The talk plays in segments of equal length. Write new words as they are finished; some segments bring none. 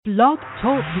Blog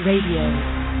Talk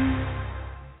Radio.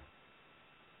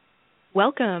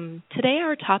 Welcome. Today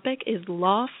our topic is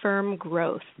law firm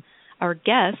growth. Our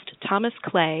guest, Thomas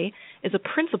Clay, is a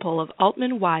principal of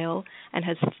Altman Weil and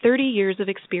has 30 years of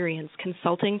experience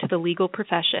consulting to the legal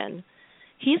profession.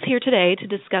 He's here today to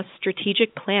discuss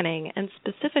strategic planning and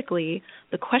specifically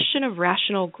the question of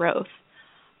rational growth.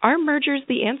 Are mergers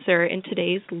the answer in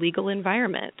today's legal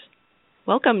environment?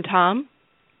 Welcome, Tom.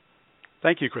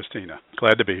 Thank you, Christina.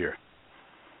 Glad to be here.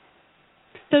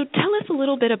 So tell us a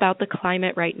little bit about the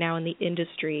climate right now in the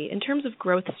industry in terms of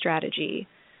growth strategy.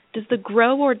 Does the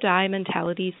grow or die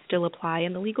mentality still apply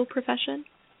in the legal profession?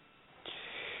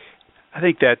 I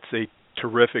think that's a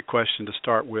terrific question to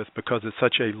start with because it's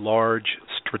such a large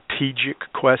strategic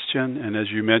question. And as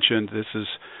you mentioned, this is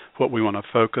what we want to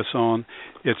focus on.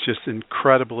 It's just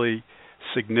incredibly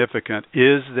significant.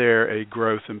 Is there a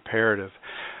growth imperative?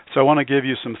 So I want to give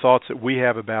you some thoughts that we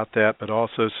have about that, but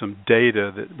also some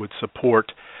data that would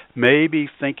support maybe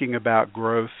thinking about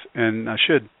growth. And I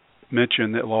should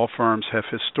mention that law firms have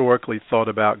historically thought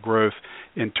about growth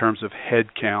in terms of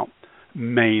headcount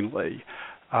mainly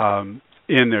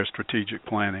in their strategic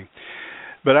planning.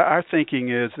 But our thinking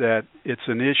is that it's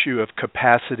an issue of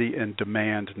capacity and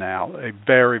demand now, a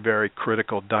very, very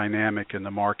critical dynamic in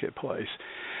the marketplace.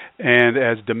 And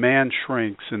as demand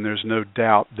shrinks, and there's no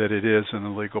doubt that it is in the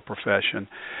legal profession,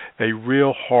 a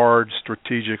real hard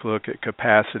strategic look at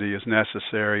capacity is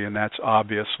necessary, and that's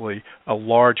obviously a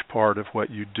large part of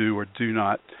what you do or do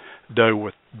not do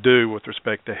with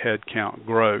respect to headcount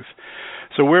growth.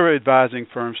 So we're advising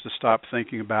firms to stop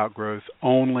thinking about growth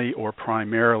only or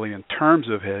primarily in terms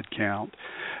of headcount,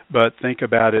 but think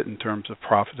about it in terms of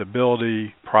profitability,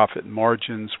 profit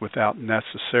margins without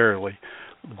necessarily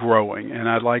growing. And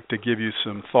I'd like to give you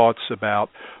some thoughts about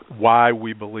why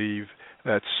we believe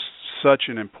that's such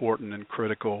an important and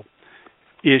critical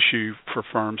issue for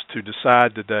firms to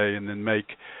decide today and then make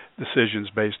decisions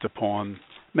based upon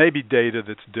maybe data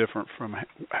that's different from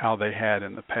how they had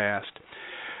in the past.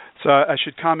 So I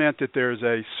should comment that there's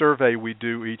a survey we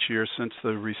do each year since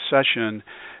the recession,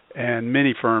 and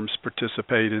many firms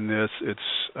participate in this. It's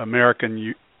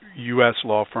American U.S.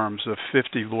 law firms of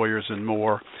 50 lawyers and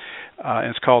more.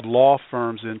 It's called Law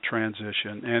Firms in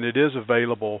Transition, and it is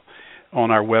available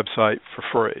on our website for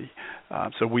free.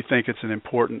 So we think it's an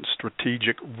important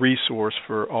strategic resource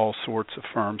for all sorts of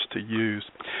firms to use.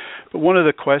 But one of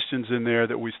the questions in there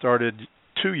that we started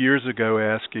 2 years ago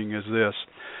asking is this: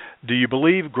 do you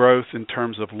believe growth in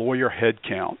terms of lawyer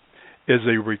headcount is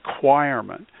a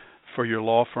requirement for your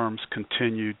law firm's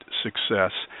continued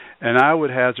success? And I would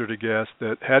hazard a guess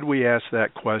that had we asked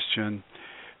that question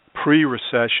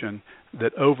pre-recession,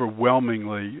 that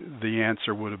overwhelmingly the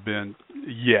answer would have been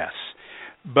yes.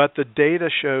 But the data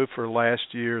show for last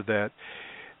year that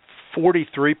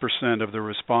 43% of the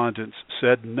respondents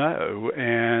said no,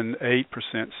 and 8%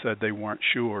 said they weren't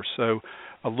sure. So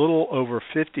a little over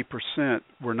 50%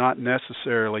 were not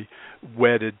necessarily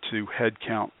wedded to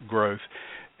headcount growth.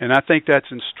 And I think that's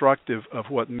instructive of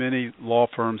what many law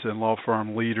firms and law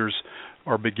firm leaders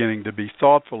are beginning to be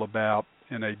thoughtful about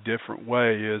in a different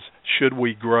way is, should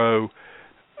we grow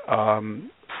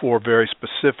for very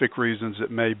specific reasons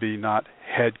that may be not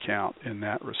headcount in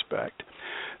that respect?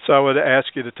 So I would ask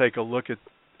you to take a look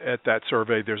at that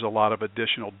survey. There's a lot of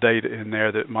additional data in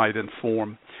there that might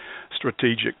inform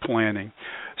strategic planning.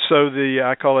 So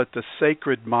I call it the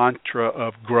sacred mantra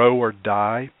of grow or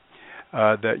die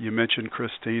that you mentioned,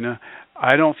 Christina.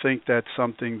 I don't think that's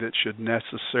something that should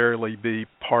necessarily be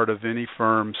part of any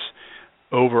firm's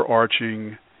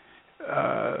overarching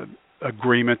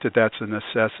agreement that that's a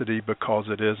necessity, because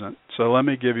it isn't. So let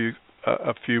me give you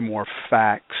a few more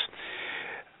facts.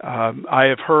 I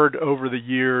have heard over the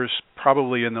years,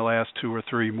 probably in the last 2 or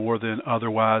 3 more than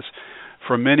otherwise,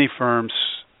 from many firms,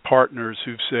 partners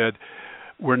who've said,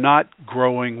 we're not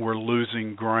growing, we're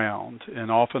losing ground. And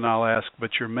often I'll ask, but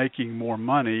you're making more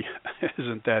money,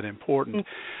 isn't that important?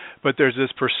 Mm-hmm. But there's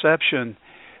this perception,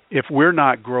 if we're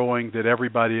not growing, that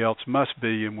everybody else must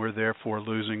be, and we're therefore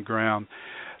losing ground.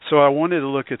 So I wanted to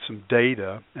look at some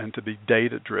data and to be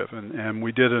data-driven, and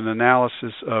we did an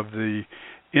analysis of the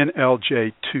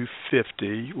NLJ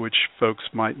 250, which folks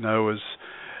might know as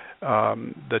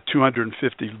the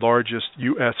 250 largest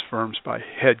U.S. firms by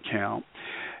headcount,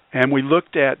 and we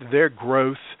looked at their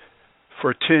growth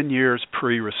for 10 years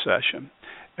pre-recession,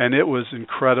 and it was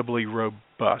incredibly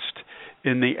robust.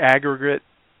 In the aggregate,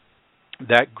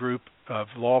 that group of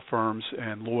law firms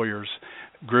and lawyers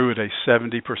grew at a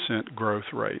 70% growth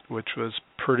rate, which was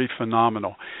pretty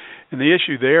phenomenal. And the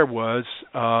issue there was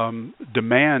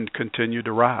demand continued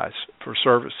to rise for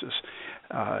services,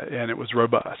 and it was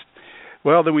robust.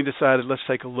 Well, then we decided let's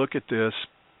take a look at this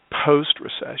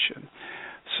post-recession.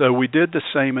 So we did the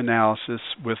same analysis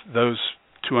with those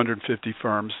 250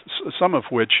 firms, some of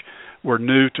which were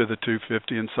new to the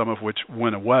 250 and some of which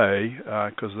went away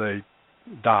because they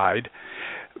died.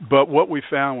 But what we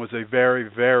found was a very,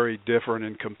 very different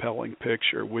and compelling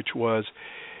picture, which was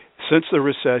since the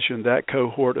recession, that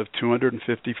cohort of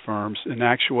 250 firms in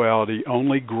actuality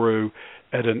only grew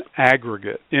at in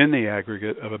the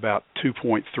aggregate of about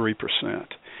 2.3%.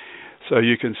 So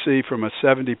you can see from a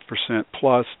 70%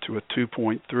 plus to a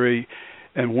 2.3,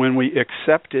 and when we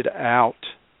accepted out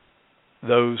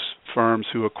those firms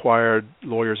who acquired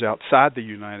lawyers outside the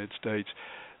United States,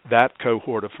 that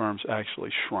cohort of firms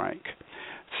actually shrank.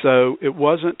 So it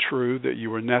wasn't true that you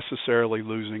were necessarily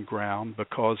losing ground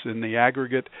because in the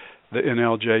aggregate, the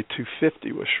NLJ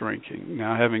 250 was shrinking.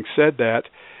 Now, having said that,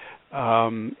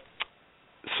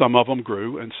 some of them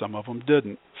grew and some of them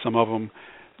didn't. Some of them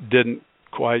didn't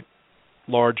quite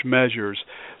large measures.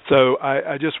 So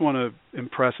I just want to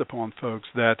impress upon folks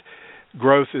that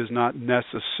growth is not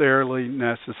necessarily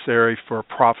necessary for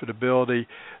profitability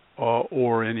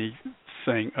or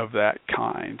anything of that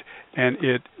kind. And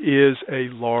it is a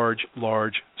large,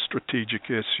 large strategic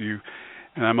issue.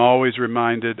 And I'm always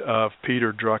reminded of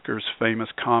Peter Drucker's famous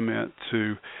comment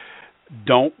to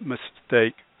don't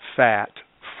mistake fat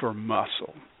for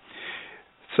muscle.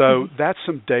 So that's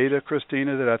some data,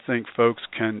 Christina, that I think folks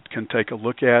can take a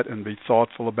look at and be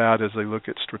thoughtful about as they look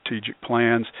at strategic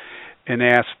plans and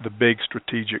ask the big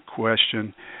strategic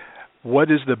question,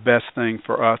 what is the best thing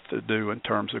for us to do in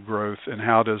terms of growth, and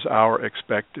how does our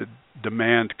expected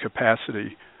demand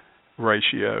capacity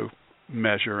ratio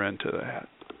measure into that?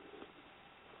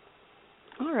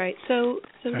 All right. So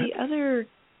the other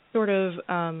sort of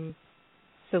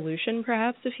solution,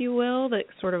 perhaps, if you will, that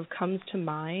sort of comes to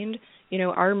mind,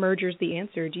 are mergers the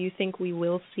answer? Do you think we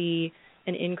will see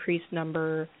an increased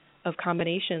number of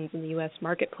combinations in the U.S.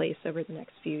 marketplace over the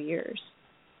next few years?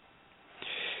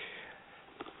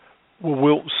 Well,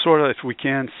 we'll sort of, if we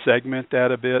can, segment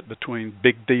that a bit between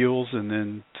big deals and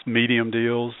then medium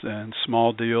deals and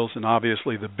small deals. And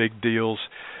obviously the big deals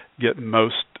get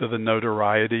most of the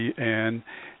notoriety. And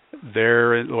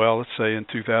let's say in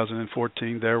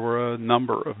 2014, there were a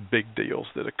number of big deals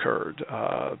that occurred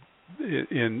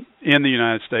in the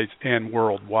United States and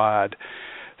worldwide.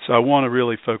 So I want to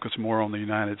really focus more on the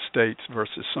United States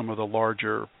versus some of the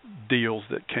larger deals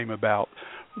that came about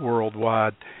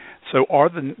worldwide. So are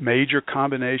the major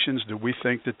combinations, do we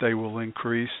think that they will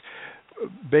increase?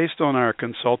 Based on our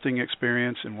consulting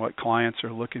experience and what clients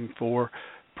are looking for,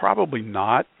 probably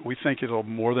not. We think it'll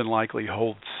more than likely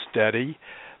hold steady.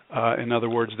 In other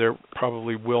words, there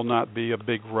probably will not be a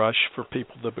big rush for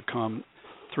people to become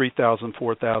 3,000,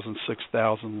 4,000,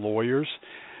 6,000 lawyers,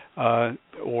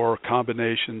 or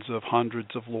combinations of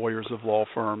hundreds of lawyers of law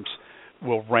firms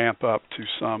will ramp up to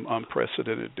some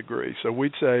unprecedented degree. So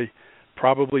we'd say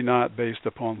probably not based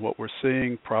upon what we're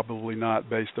seeing, probably not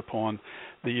based upon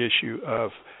the issue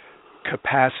of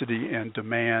capacity and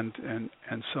demand and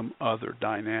some other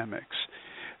dynamics.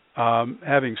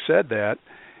 Having said that,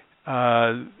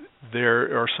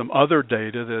 there are some other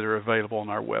data that are available on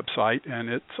our website, and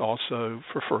it's also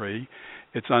for free.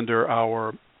 It's under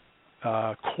our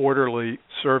quarterly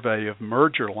survey of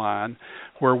merger line,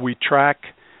 where we track,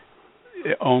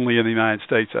 only in the United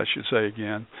States, I should say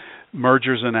again,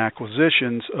 mergers and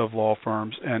acquisitions of law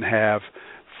firms, and have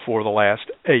for the last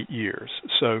 8 years.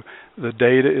 So the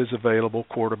data is available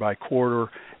quarter by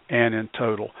quarter and in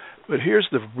total. But here's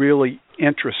the really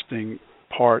interesting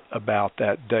part about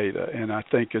that data, and I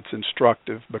think it's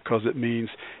instructive because it means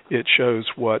it shows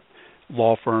what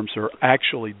law firms are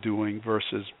actually doing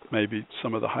versus maybe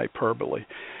some of the hyperbole.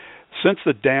 Since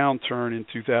the downturn in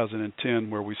 2010,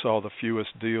 where we saw the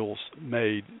fewest deals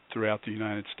made throughout the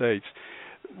United States,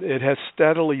 it has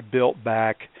steadily built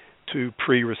back to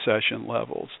pre-recession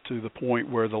levels, to the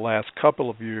point where the last couple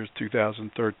of years,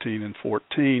 2013 and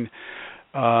 14,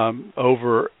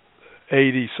 over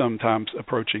 80, sometimes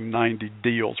approaching 90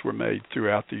 deals were made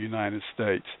throughout the United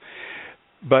States.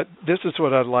 But this is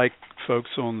what I'd like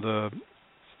folks on the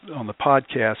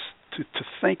podcast to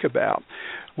think about.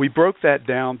 We broke that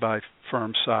down by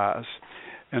firm size.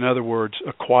 In other words,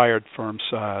 acquired firm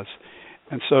size.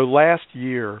 And so last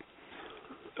year,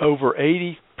 over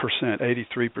 80%,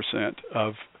 83%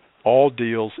 of all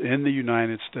deals in the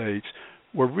United States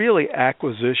were really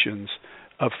acquisitions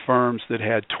of firms that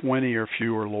had 20 or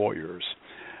fewer lawyers.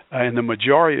 And the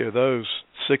majority of those,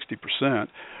 60%,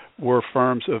 were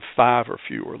firms of 5 or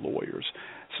fewer lawyers.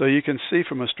 So you can see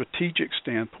from a strategic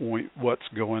standpoint what's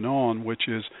going on, which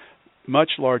is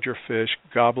much larger fish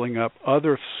gobbling up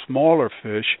other smaller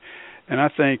fish, And I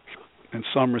think in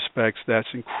some respects that's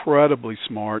incredibly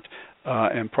smart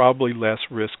and probably less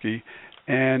risky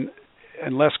and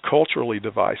less culturally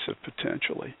divisive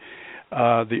potentially.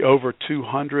 The over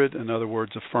 200, in other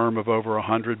words, a firm of over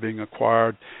 100 being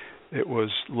acquired, it was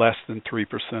less than 3%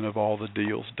 of all the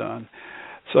deals done.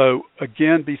 So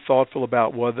again, be thoughtful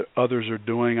about what others are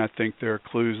doing. I think there are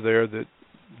clues there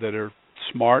that are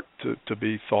smart to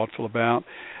be thoughtful about,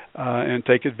 and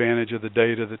take advantage of the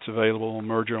data that's available on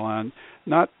Mergerline.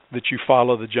 Not that you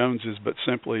follow the Joneses, but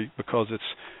simply because it's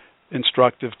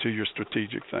instructive to your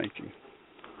strategic thinking.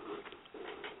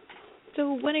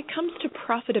 So when it comes to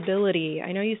profitability,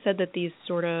 I know you said that these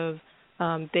sort of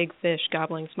big fish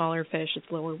gobbling smaller fish, it's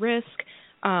lower risk.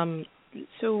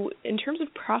 So in terms of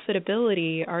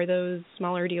profitability, are those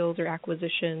smaller deals or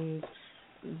acquisitions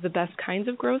the best kinds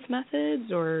of growth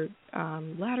methods or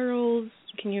laterals?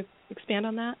 Can you expand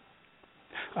on that?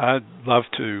 I'd love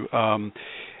to.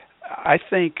 I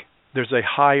think there's a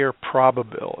higher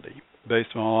probability, based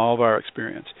on all of our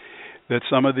experience, that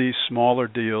some of these smaller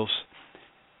deals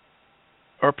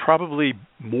are probably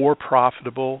more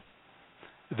profitable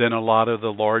than a lot of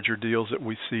the larger deals that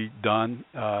we see done,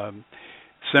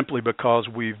 simply because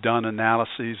we've done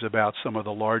analyses about some of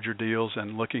the larger deals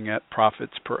and looking at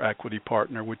profits per equity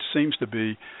partner, which seems to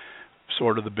be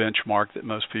sort of the benchmark that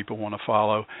most people want to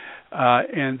follow.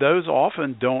 And those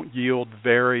often don't yield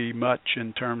very much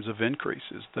in terms of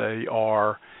increases. They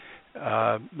are,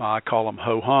 I call them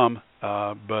ho-hum,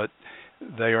 but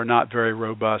they are not very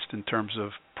robust in terms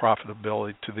of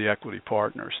profitability to the equity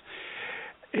partners.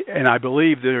 And I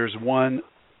believe there's one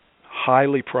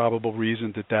highly probable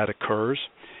reason that occurs,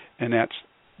 and that's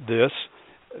this.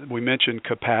 We mentioned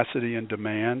capacity and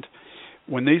demand.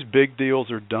 When these big deals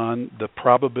are done, the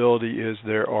probability is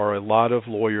there are a lot of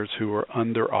lawyers who are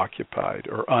underoccupied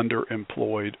or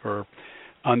underemployed or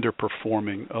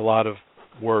underperforming. A lot of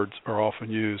words are often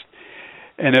used.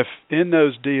 And if in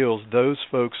those deals, those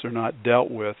folks are not dealt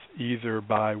with either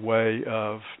by way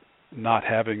of not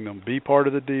having them be part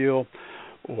of the deal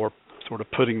or sort of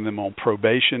putting them on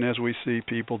probation, as we see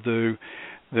people do,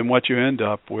 then what you end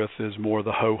up with is more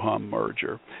the ho-hum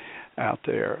merger out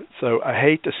there. So I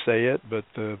hate to say it, but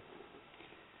the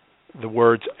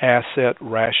words asset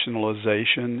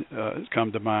rationalization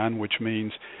come to mind, which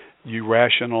means you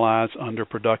rationalize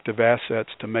underproductive assets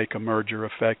to make a merger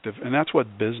effective, and that's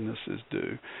what businesses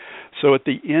do. So at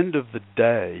the end of the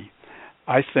day,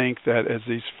 I think that as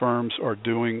these firms are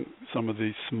doing some of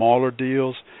these smaller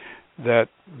deals, that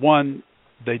one,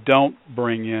 they don't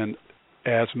bring in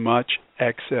as much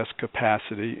excess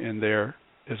capacity and there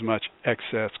as much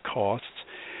excess costs,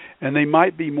 and they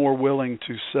might be more willing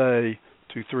to say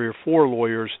to 3 or 4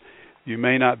 lawyers, you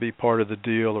may not be part of the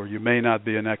deal or you may not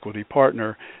be an equity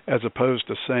partner, as opposed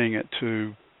to saying it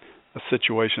to a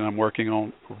situation I'm working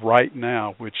on right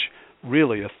now, which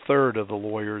really a third of the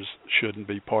lawyers shouldn't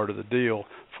be part of the deal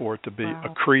for it to be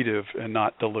accretive and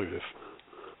not dilutive.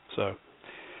 So,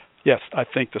 yes, I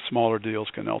think the smaller deals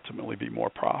can ultimately be more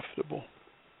profitable.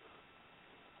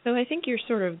 So I think you're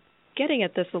sort of getting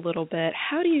at this a little bit.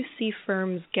 How do you see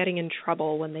firms getting in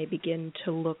trouble when they begin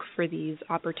to look for these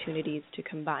opportunities to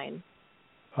combine?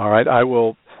 All right, I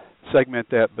will segment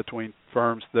that between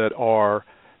firms that are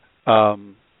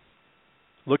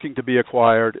looking to be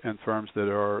acquired and firms that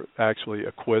are actually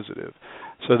acquisitive.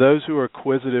 So those who are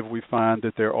acquisitive, we find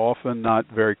that they're often not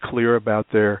very clear about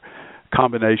their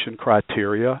combination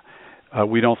criteria.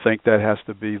 We don't think that has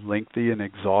to be lengthy and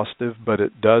exhaustive, but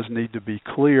it does need to be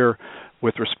clear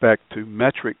with respect to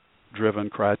metric-driven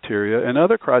criteria and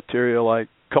other criteria like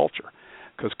culture,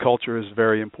 because culture is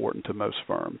very important to most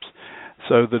firms.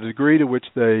 So the degree to which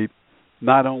they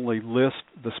not only list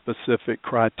the specific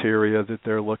criteria that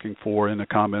they're looking for in a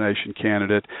combination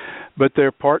candidate, but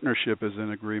their partnership is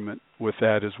in agreement with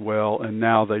that as well, and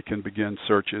now they can begin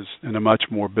searches in a much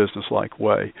more business-like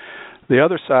way. The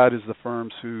other side is the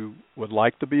firms who would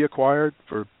like to be acquired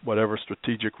for whatever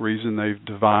strategic reason they've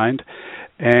divined,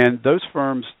 and those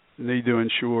firms need to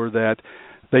ensure that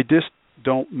they just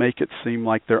don't make it seem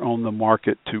like they're on the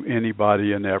market to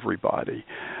anybody and everybody.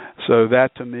 So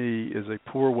that, to me, is a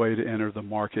poor way to enter the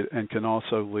market and can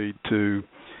also lead to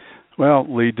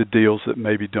deals that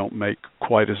maybe don't make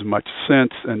quite as much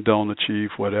sense and don't achieve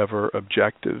whatever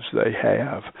objectives they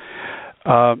have.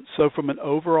 So from an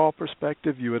overall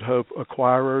perspective, you would hope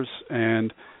acquirers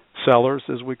and sellers,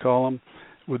 as we call them,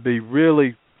 would be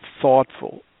really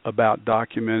thoughtful about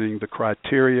documenting the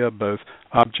criteria, both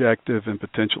objective and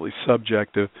potentially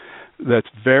subjective, that's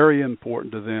very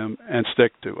important to them, and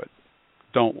stick to it.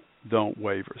 Don't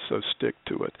waver, so stick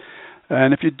to it.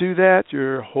 And if you do that,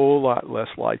 you're a whole lot less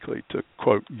likely to,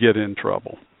 quote, get in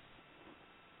trouble.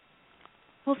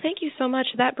 Well, thank you so much.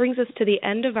 That brings us to the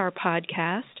end of our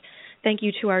podcast. Thank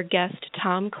you to our guest,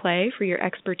 Tom Clay, for your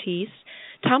expertise.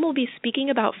 Tom will be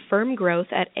speaking about firm growth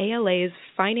at ALA's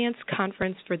Finance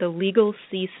Conference for the Legal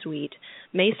C-Suite,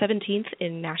 May 17th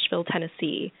in Nashville,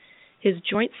 Tennessee. His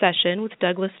joint session with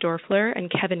Douglas Dorfler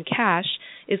and Kevin Cash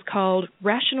is called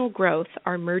Rational Growth,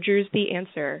 Are Mergers the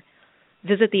Answer?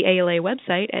 Visit the ALA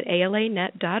website at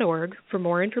alanet.org for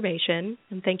more information,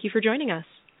 and thank you for joining us.